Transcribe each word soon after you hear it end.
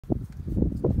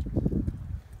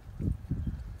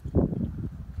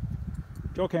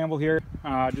Joe Campbell here,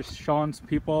 just showing some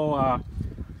people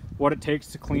what it takes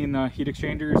to clean the heat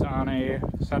exchangers on a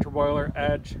central boiler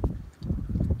Edge.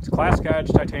 It's a classic Edge,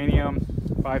 titanium,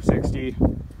 560.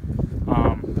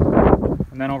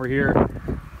 And then over here,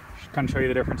 just kind of show you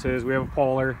the differences. We have a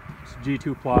Polar, it's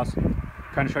G2 Plus.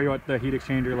 Kind of show you what the heat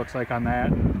exchanger looks like on that,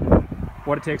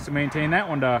 what it takes to maintain that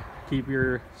one to keep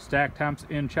your stack temps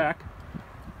in check,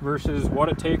 versus what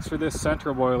it takes for this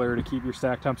central boiler to keep your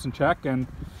stack temps in check, and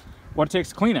what it takes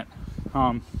to clean it.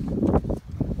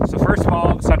 So first of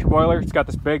all, the central boiler, it's got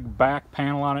this big back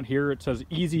panel on it here. It says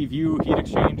Easy View Heat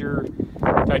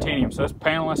Exchanger Titanium. So this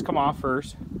panel has to come off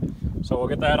first. So we'll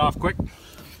get that off quick.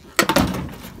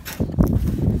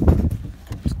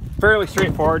 It's fairly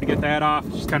straightforward to get that off.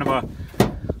 It's just kind of a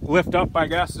lift up, I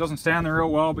guess. It doesn't stand there real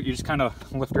well, but you just kind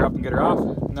of lift her up and get her off.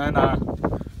 And then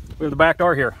we have the back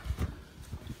door here.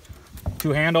 2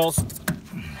 handles.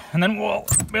 And then we'll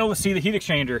be able to see the heat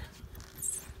exchanger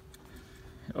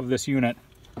of this unit.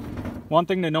 One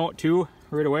thing to note too,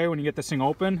 right away when you get this thing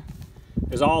open,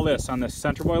 is all this on this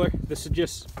central boiler. This is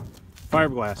just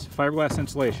fiberglass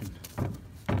insulation.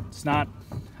 It's not,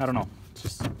 I don't know, it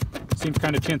just seems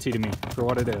kind of chintzy to me for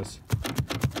what it is.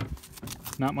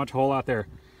 Not much, a whole lot there.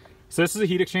 So this is a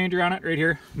heat exchanger on it right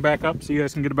here. Back up so you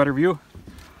guys can get a better view.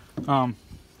 So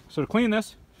to clean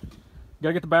this, you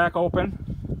gotta get the back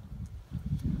open,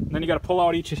 and then you gotta pull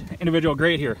out each individual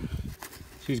grate here.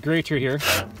 So these grates right here,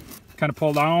 kind of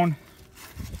pull down,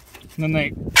 and then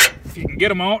if you can get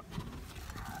them out,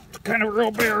 kind of real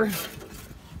bare, you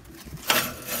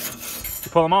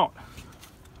pull them out.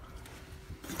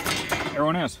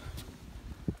 Everyone is.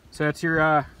 So that's your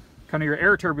kind of your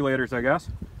air turbulators, I guess.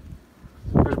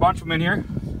 There's a bunch of them in here.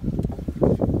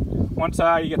 Once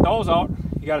you get those out,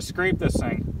 you got to scrape this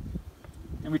thing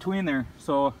in between there.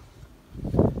 So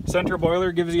central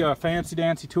boiler gives you a fancy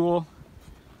dancy tool.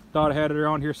 Thought I had it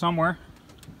around here somewhere.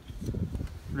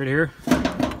 Right here.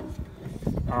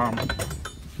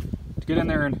 To get in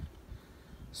there and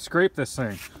scrape this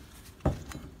thing.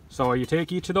 So you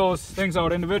take each of those things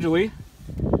out individually,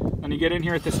 and you get in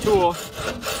here at this tool,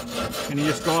 and you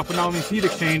just go up and down these heat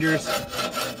exchangers.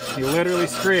 You literally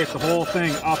scrape the whole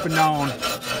thing up and down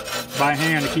by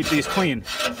hand to keep these clean.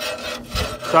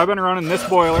 So I've been running this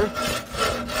boiler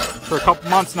for a couple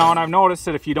months now, and I've noticed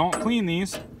that if you don't clean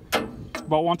these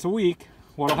about once a week,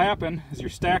 what'll happen is your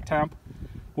stack temp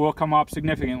will come up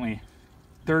significantly,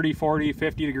 30, 40,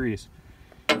 50 degrees,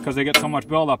 because they get so much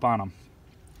buildup on them.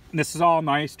 And this is all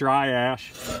nice dry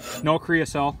ash, no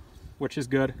creosote, which is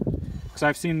good, because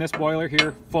I've seen this boiler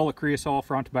here full of creosote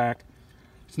front to back.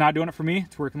 It's not doing it for me.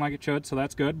 It's working like it should, so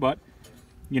that's good. But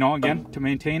you know, again, to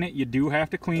maintain it, you do have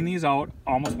to clean these out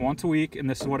almost once a week, and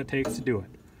this is what it takes to do it.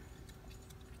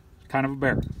 Kind of a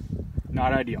bear,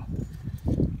 not ideal.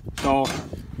 So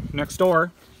next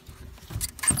door,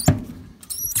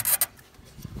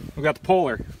 we got the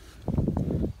Polar.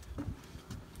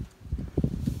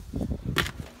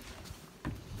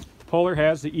 The Polar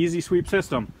has the Easy Sweep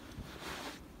system.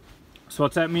 So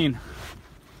what's that mean?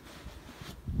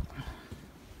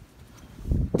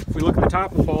 If we look at the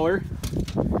top of the Polar,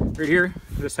 right here,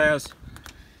 this has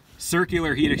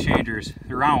circular heat exchangers.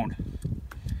 They're round.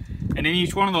 And in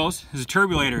each one of those is a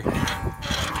turbulator.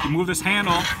 You move this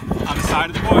handle on the side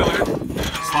of the boiler,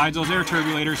 slides those air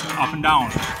turbulators up and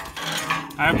down.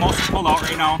 I have most of them pulled out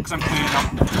right now because I'm cleaning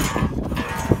them.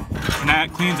 And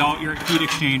that cleans out your heat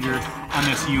exchanger on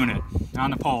this unit,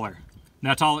 on the Polar. And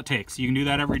that's all it takes. You can do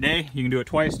that every day. You can do it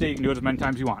twice a day. You can do it as many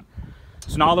times as you want.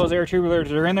 So now those air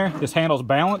turbulators are in there. This handle's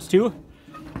balanced too.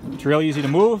 It's real easy to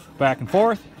move back and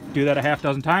forth. Do that a half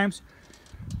dozen times.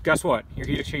 Guess what? Your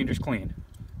heat exchanger's clean.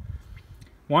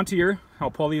 Once a year,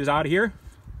 I'll pull these out of here,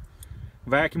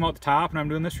 vacuum out the top, and I'm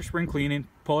doing this for spring cleaning.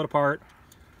 Pull it apart,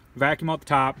 vacuum out the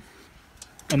top,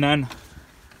 and then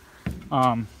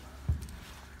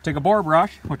take a bore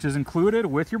brush, which is included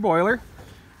with your boiler,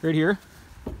 right here,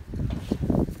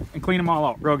 and clean them all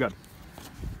out real good.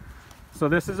 So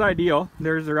this is ideal.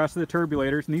 There's the rest of the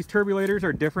turbulators, and these turbulators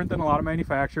are different than a lot of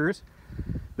manufacturers.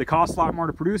 They cost a lot more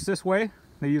to produce this way.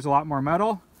 They use a lot more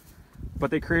metal,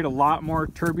 but they create a lot more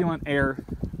turbulent air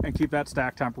and keep that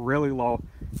stack temp really low,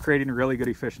 creating really good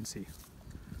efficiency.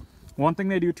 One thing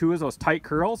they do too is those tight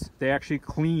curls, they actually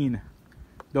clean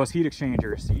those heat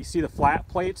exchangers. You see the flat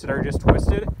plates that are just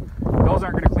twisted? Those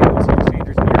aren't going to clean those heat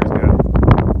exchangers near as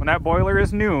good. When that boiler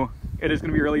is new, it is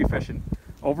going to be really efficient.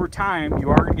 Over time, you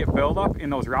are going to get buildup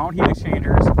in those round heat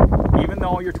exchangers, even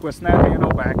though you're twisting that handle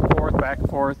back and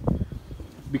forth,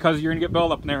 because you're going to get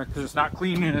buildup in there because it's not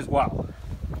cleaning as well.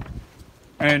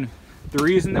 And the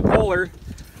reason that Polar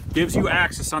gives you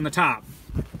access on the top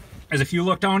is if you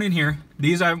look down in here,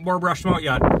 These I haven't bore brushed them out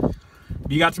yet.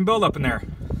 But you got some buildup in there.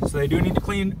 So they do need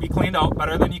to be cleaned out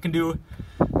better than you can do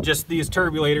just these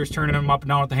turbulators, turning them up and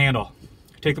down with the handle.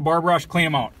 Take the bore brush, clean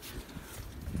them out.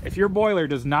 If your boiler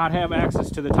does not have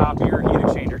access to the top of your heat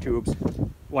exchanger tubes,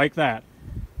 like that,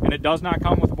 and it does not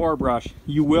come with a bore brush,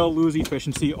 you will lose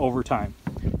efficiency over time.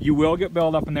 You will get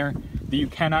buildup in there that you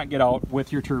cannot get out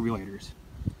with your turbulators.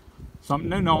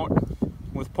 Something to note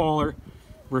with Polar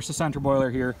versus center boiler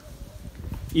here.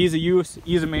 Ease of use,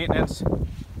 ease of maintenance,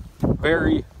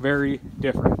 very, very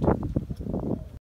different.